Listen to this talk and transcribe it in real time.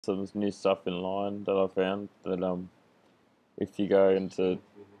some new stuff in line that I found that if you go into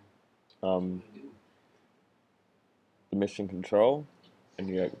um, the mission control and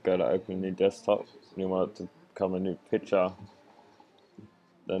you go to open a new desktop and you want it to become a new picture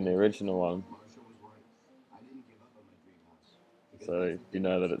than the original one, so you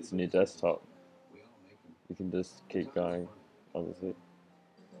know that it's a new desktop, you can just keep going, obviously.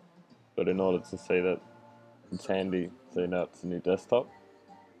 But in order to see that it's handy, so you know it's a new desktop.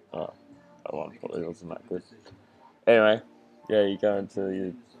 Oh, that one probably wasn't that good. Anyway, yeah, you go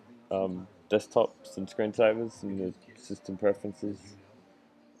into your desktops and screensavers and your system preferences,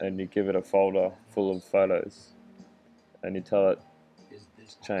 and you give it a folder full of photos, and you tell it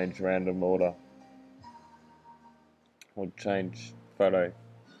to change random order or change photo.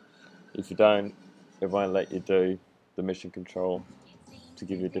 If you don't, it won't let you do the mission control to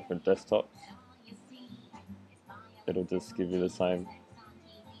give you different desktops. It'll just give you the same.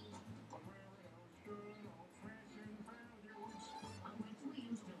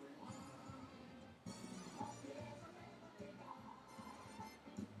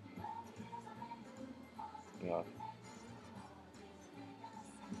 Yeah.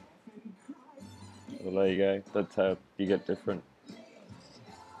 Well, there you go. That's how you get different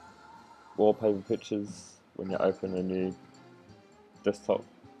wallpaper pictures when you open a new desktop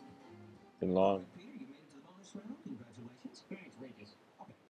in line.